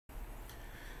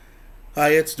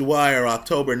Hi, it's Dwyer,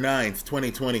 October 9th,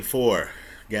 2024.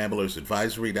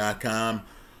 GamblersAdvisory.com.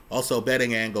 Also,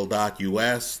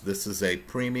 bettingangle.us. This is a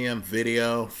premium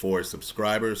video for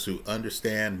subscribers who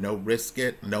understand no risk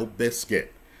it, no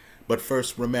biscuit. But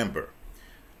first, remember,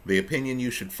 the opinion you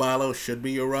should follow should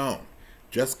be your own.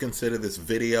 Just consider this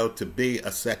video to be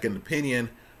a second opinion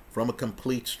from a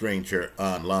complete stranger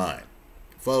online.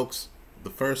 Folks, the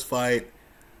first fight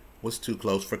was too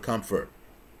close for comfort.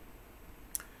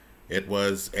 It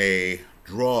was a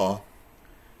draw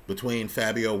between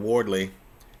Fabio Wardley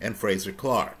and Frazer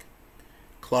Clarke.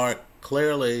 Clarke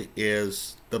clearly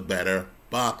is the better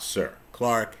boxer.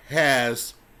 Clarke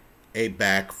has a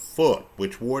back foot,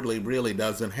 which Wardley really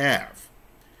doesn't have.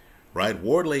 Right?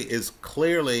 Wardley is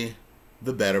clearly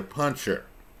the better puncher.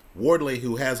 Wardley,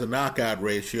 who has a knockout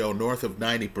ratio north of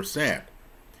 90%,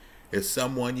 is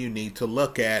someone you need to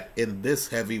look at in this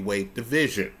heavyweight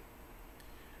division.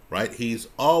 Right? He's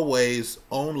always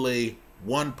only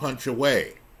one punch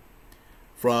away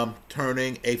from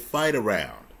turning a fight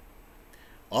around.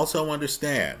 Also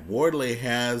understand, Wardley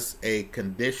has a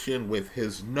condition with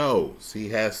his nose.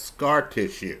 He has scar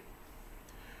tissue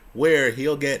where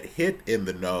he'll get hit in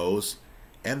the nose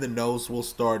and the nose will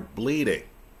start bleeding.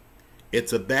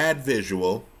 It's a bad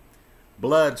visual.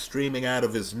 Blood streaming out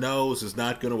of his nose is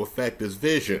not going to affect his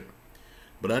vision.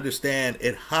 But understand,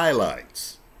 it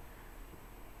highlights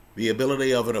the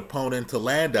ability of an opponent to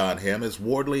land on him, as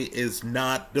Wardley is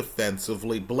not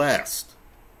defensively blessed.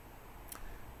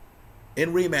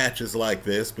 In rematches like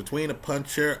this, between a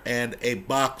puncher and a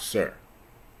boxer,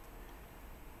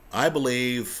 I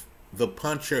believe the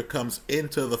puncher comes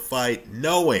into the fight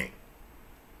knowing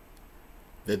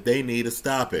that they need a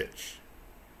stoppage,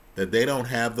 that they don't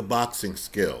have the boxing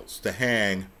skills to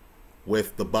hang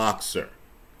with the boxer.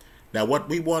 Now, what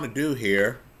we want to do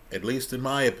here, at least in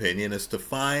my opinion, is to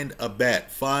find a bet,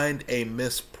 find a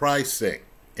mispricing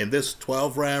in this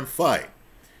 12-round fight.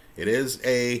 It is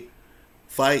a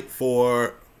fight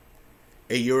for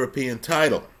a European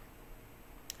title.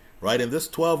 Right? In this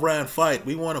 12-round fight,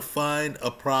 we want to find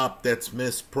a prop that's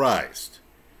mispriced.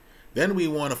 Then we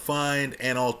want to find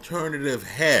an alternative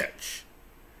hedge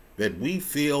that we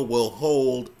feel will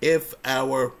hold if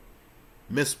our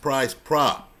mispriced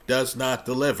prop does not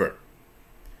deliver.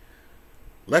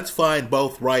 Let's find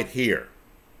both right here.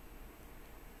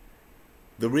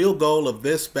 The real goal of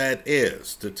this bet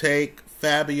is to take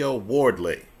Fabio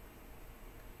Wardley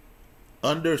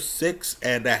under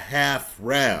 6.5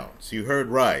 rounds. You heard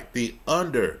right. The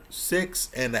under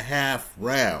 6.5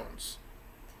 rounds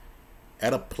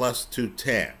at a plus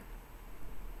 210.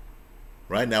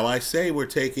 Right now, I say we're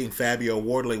taking Fabio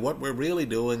Wardley. What we're really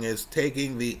doing is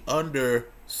taking the under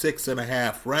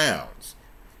 6.5 rounds.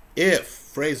 If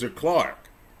Frazer Clarke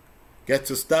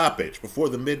gets a stoppage before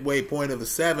the midway point of the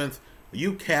 7th,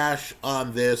 you cash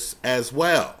on this as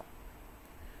well.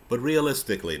 But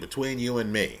realistically, between you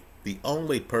and me, the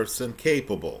only person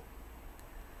capable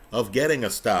of getting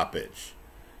a stoppage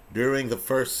during the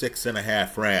first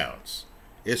 6.5 rounds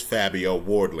is Fabio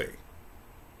Wardley.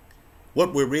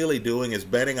 What we're really doing is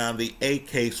betting on the A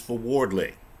case for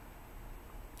Wardley.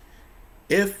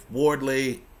 If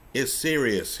Wardley is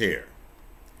serious here,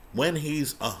 when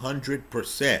he's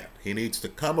 100%, he needs to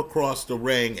come across the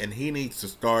ring and he needs to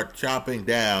start chopping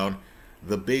down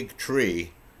the big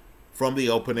tree from the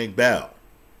opening bell.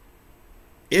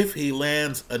 If he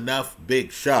lands enough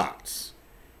big shots,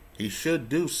 he should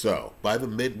do so by the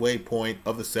midway point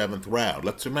of the 7th round.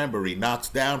 Let's remember, he knocks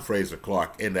down Frazer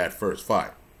Clarke in that first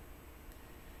fight.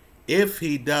 If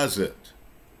he doesn't,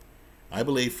 I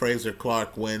believe Frazer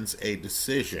Clarke wins a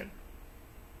decision.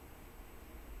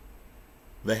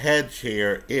 The hedge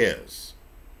here is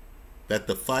that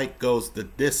the fight goes the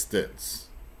distance.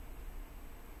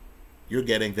 You're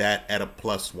getting that at a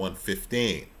plus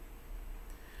 115.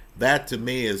 That to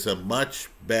me is a much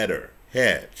better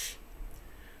hedge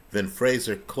than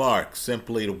Frazer Clarke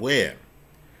simply to win,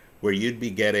 where you'd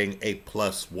be getting a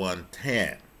plus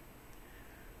 110.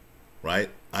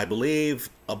 Right? I believe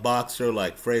a boxer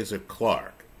like Frazer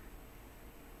Clarke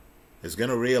is going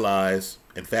to realize,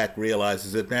 in fact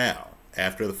realizes it now,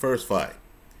 after the first fight,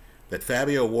 that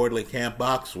Fabio Wardley can't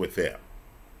box with him.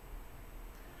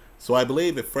 So I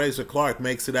believe if Frazer Clarke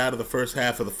makes it out of the first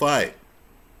half of the fight,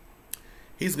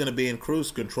 he's going to be in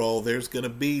cruise control. There's going to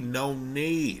be no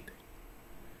need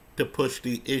to push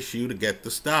the issue to get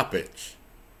the stoppage.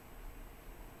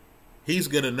 He's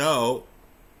going to know,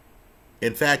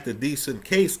 in fact, a decent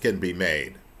case can be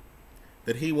made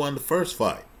that he won the first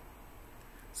fight.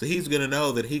 So he's going to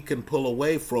know that he can pull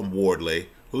away from Wardley,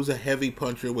 who's a heavy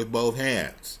puncher with both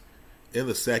hands, in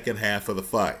the second half of the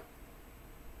fight.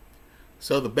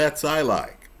 So the bets I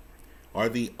like are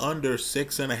the under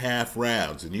 6.5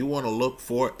 rounds, and you want to look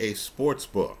for a sports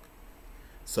book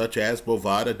such as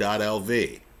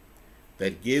Bovada.lv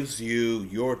that gives you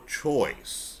your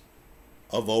choice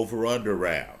of over-under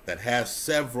round, that has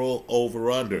several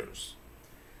over-unders.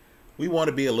 We want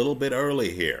to be a little bit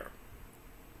early here,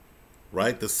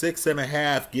 right? The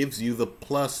 6.5 gives you the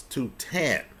plus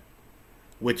 210,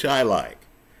 which I like.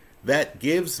 That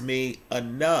gives me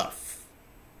enough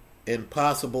in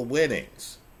possible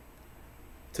winnings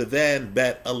to then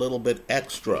bet a little bit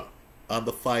extra on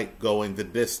the fight going the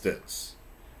distance,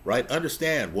 right?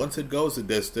 Understand, once it goes the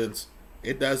distance,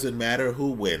 it doesn't matter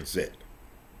who wins it.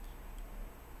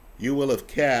 You will have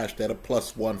cashed at a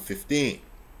plus 115,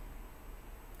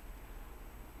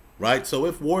 right? So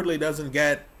if Wardley doesn't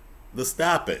get the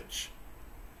stoppage,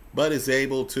 but is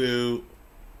able to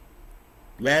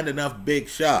land enough big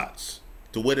shots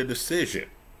to win a decision,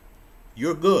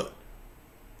 you're good.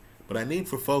 But I need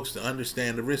for folks to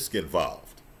understand the risk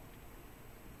involved.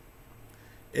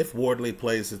 If Wardley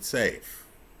plays it safe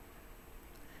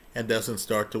and doesn't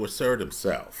start to assert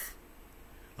himself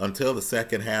until the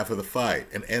second half of the fight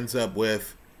and ends up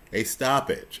with a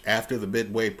stoppage after the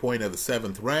midway point of the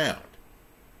 7th round,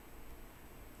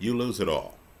 you lose it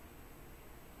all.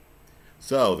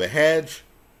 So the hedge,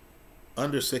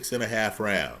 under 6.5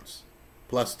 rounds,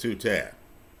 plus 210.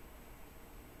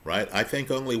 Right? I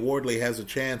think only Wardley has a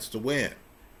chance to win.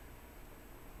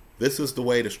 This is the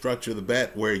way to structure the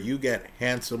bet where you get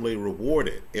handsomely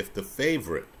rewarded if the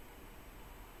favorite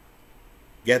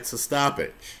gets a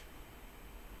stoppage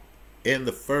in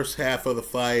the first half of the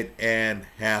fight and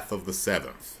half of the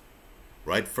 7th.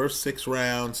 Right? First 6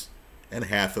 rounds and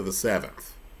half of the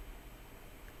 7th.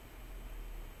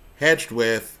 Hedged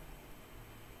with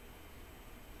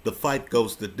the fight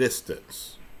goes the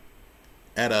distance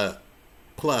at a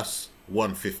plus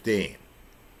 115.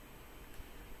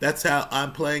 That's how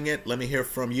I'm playing it. Let me hear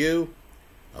from you.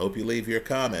 I hope you leave your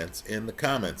comments in the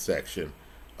comment section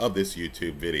of this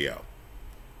YouTube video.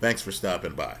 Thanks for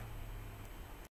stopping by.